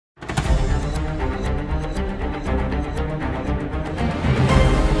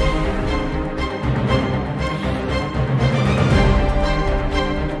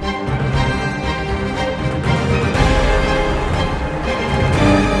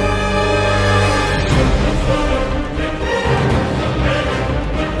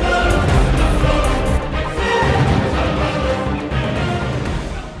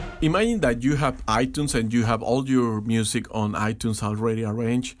Imagine that you have iTunes and you have all your music on iTunes already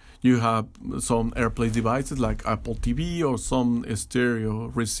arranged. You have some AirPlay devices like Apple TV or some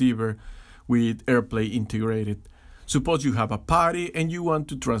stereo receiver with AirPlay integrated. Suppose you have a party and you want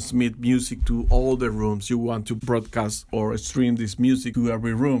to transmit music to all the rooms. You want to broadcast or stream this music to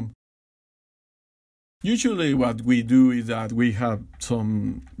every room. Usually what we do is that we have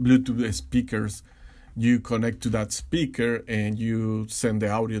some Bluetooth speakers. You connect to that speaker and you send the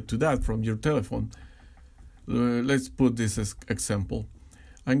audio to that from your telephone. Let's put this as example.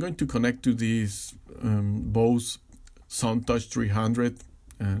 I'm going to connect to this Bose SoundTouch 300.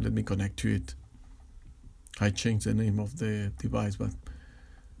 Let me connect to it. I changed the name of the device, but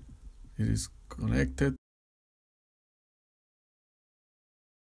it is connected.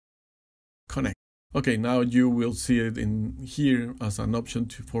 Connect. Okay, now you will see it in here as an option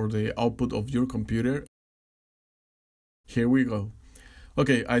for the output of your computer. Here we go.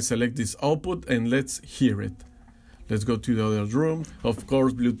 Okay, I select this output and let's hear it. Let's go to the other room. Of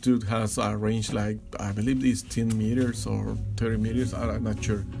course, Bluetooth has a range like, I believe it's 10 meters or 30 meters, I'm not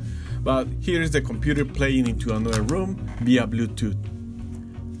sure. But here is the computer playing into another room via Bluetooth.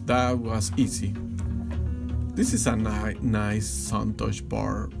 That was easy. This is a nice SoundTouch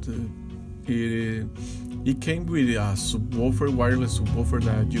bar. It came with a subwoofer, wireless subwoofer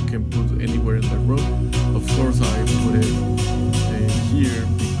that you can put anywhere in the room. Of course, I put it here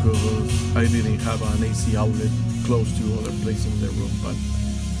because I didn't have an AC outlet close to other places in the room.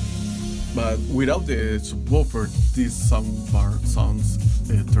 But without the subwoofer, this soundbar sounds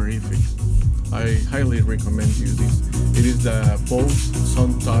terrific. I highly recommend you this. It is the Bose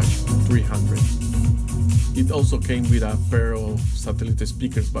SoundTouch 300. It also came with a pair of satellite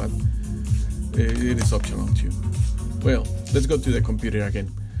speakers, but it is optional too. Well, let's go to the computer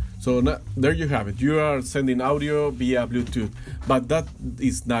again. So now, there you have it. You are sending audio via Bluetooth, but that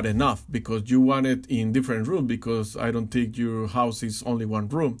is not enough because you want it in different rooms, because I don't think your house is only one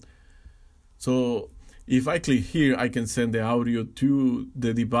room. So if I click here, I can send the audio to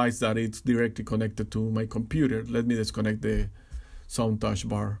the device that is directly connected to my computer. Let me disconnect the SoundTouch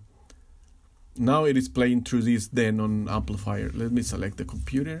bar. Now it is playing through this Denon amplifier. Let me select the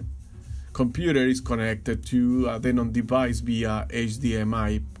computer. Computer is connected to a Denon device via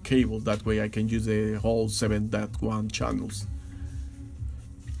HDMI cable. That way I can use the whole 7.1 channels.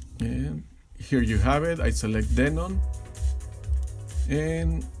 And here you have it. I select Denon.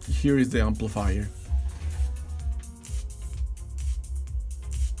 And here is the amplifier.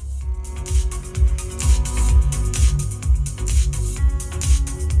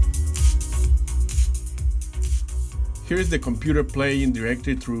 Here is the computer playing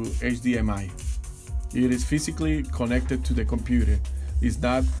directly through HDMI. It is physically connected to the computer. It's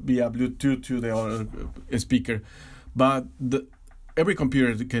not via Bluetooth to the other speaker, but every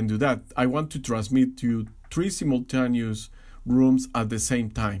computer can do that. I want to transmit to 3 simultaneous rooms at the same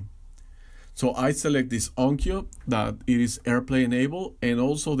time. So I select this Onkyo, that it is AirPlay enabled, and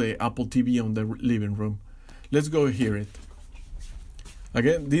also the Apple TV on the living room. Let's go hear it.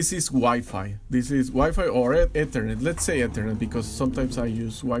 Again, this is Wi-Fi. This is Wi-Fi or Ethernet. Let's say Ethernet because sometimes I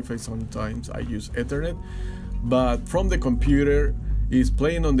use Wi-Fi, sometimes I use Ethernet. But from the computer, it's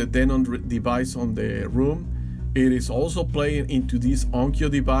playing on the Denon device on the room. It is also playing into this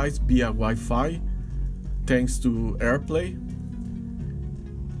Onkyo device via Wi-Fi, thanks to AirPlay.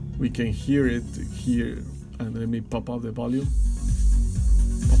 We can hear it here. And let me pop up the volume.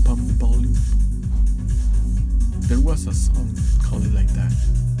 Pop up the volume. There was a sound, call it like that.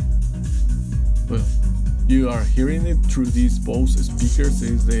 Well, you are hearing it through these Bose speakers.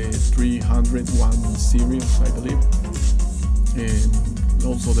 It's the 301 series, I believe. And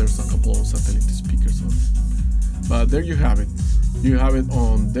also there's a couple of satellite speakers on it. But there you have it. You have it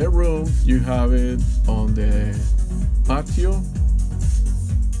on the room, you have it on the patio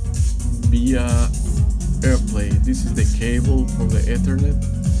via AirPlay. This is the cable for the Ethernet.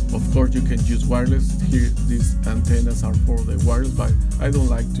 Of course, you can use wireless. Here, these antennas are for the wireless, but I don't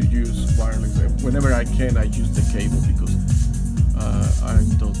like to use wireless. Whenever I can, I use the cable because I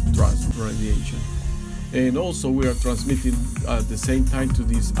don't trust radiation. And also, we are transmitting at the same time to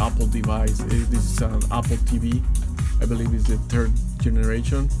this Apple device. This is an Apple TV. I believe it's the 3rd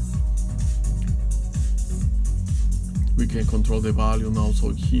generation. We can control the volume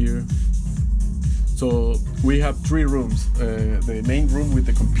also here. So we have 3 rooms, the main room with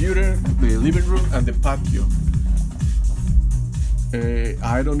the computer, the living room, and the patio.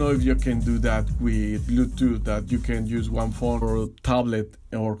 I don't know if you can do that with Bluetooth, that you can use one phone or tablet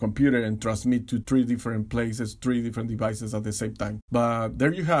or computer and transmit to 3 different places, 3 different devices at the same time. But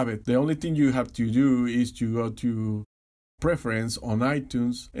there you have it. The only thing you have to do is to go to preference on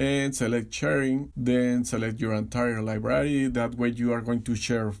iTunes and select sharing, then select your entire library. That way you are going to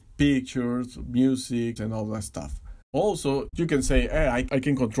share pictures, music, and all that stuff. Also, you can say, hey, I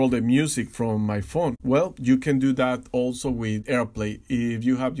can control the music from my phone. Well, you can do that also with AirPlay. If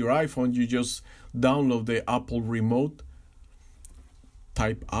you have your iPhone, you just download the Apple Remote,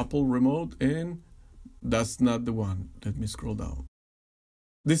 type Apple Remote, and that's not the one. Let me scroll down.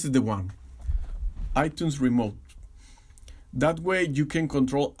 This is the one, iTunes Remote. That way you can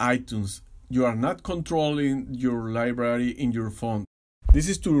control iTunes. You are not controlling your library in your phone. This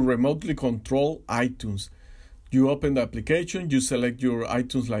is to remotely control iTunes. You open the application, you select your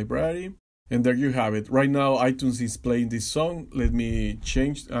iTunes library, and there you have it. Right now, iTunes is playing this song. Let me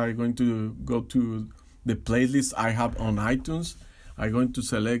change. I'm going to go to the playlist I have on iTunes. I'm going to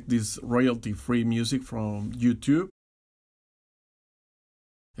select this royalty-free music from YouTube.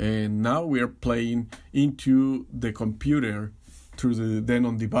 And now we are playing into the computer through the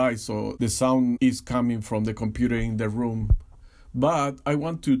Denon device. So the sound is coming from the computer in the room. But I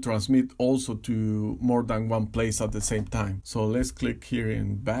want to transmit also to more than one place at the same time. So let's click here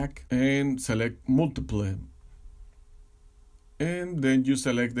in back and select multiple. And then you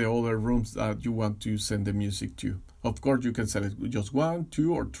select the other rooms that you want to send the music to. Of course, you can select just 1,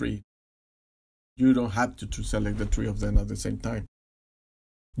 2, or 3. You don't have to select the 3 of them at the same time.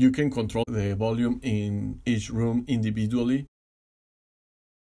 You can control the volume in each room individually.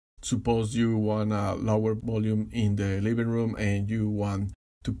 Suppose you want a lower volume in the living room and you want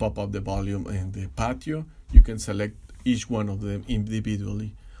to pop up the volume in the patio. You can select each one of them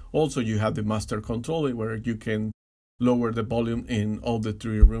individually. Also, you have the master controller where you can lower the volume in all the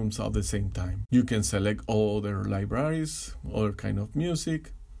 3 rooms at the same time. You can select all other libraries, other kind of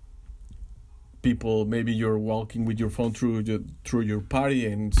music. People, maybe you're walking with your phone through your party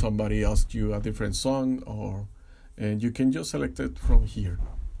and somebody asks you a different song, and you can just select it from here.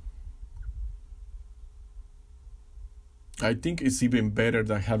 I think it's even better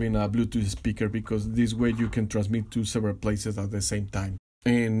than having a Bluetooth speaker because this way you can transmit to several places at the same time.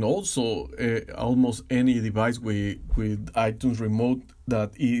 And also, almost any device with iTunes Remote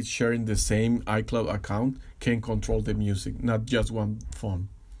that is sharing the same iCloud account can control the music, not just one phone.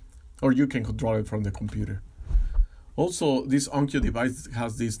 Or you can control it from the computer. Also, this Onkyo device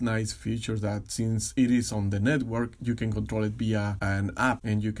has this nice feature that since it is on the network, you can control it via an app,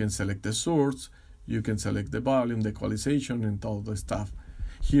 and you can select the source, you can select the volume, the equalization, and all the stuff.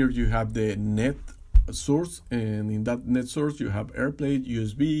 Here you have the net source, and in that net source you have AirPlay,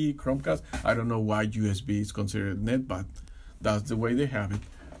 USB, Chromecast. I don't know why USB is considered net, but that's the way they have it.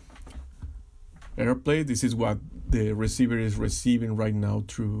 AirPlay, this is what the receiver is receiving right now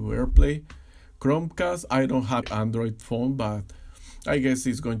through AirPlay. Chromecast, I don't have Android phone, but I guess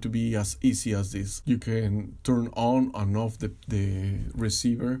it's going to be as easy as this. You can turn on and off the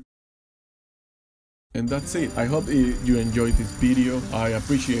receiver. And that's it. I hope you enjoyed this video. I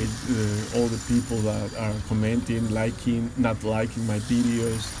appreciate all the people that are commenting, liking, not liking my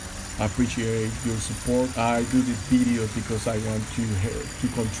videos. I appreciate your support. I do these videos because I want to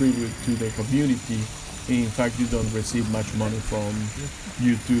contribute to the community. In fact, you don't receive much money from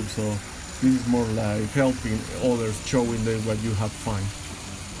YouTube, so this is more like helping others, showing them what you have fun.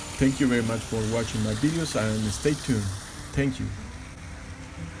 Thank you very much for watching my videos and stay tuned. Thank you.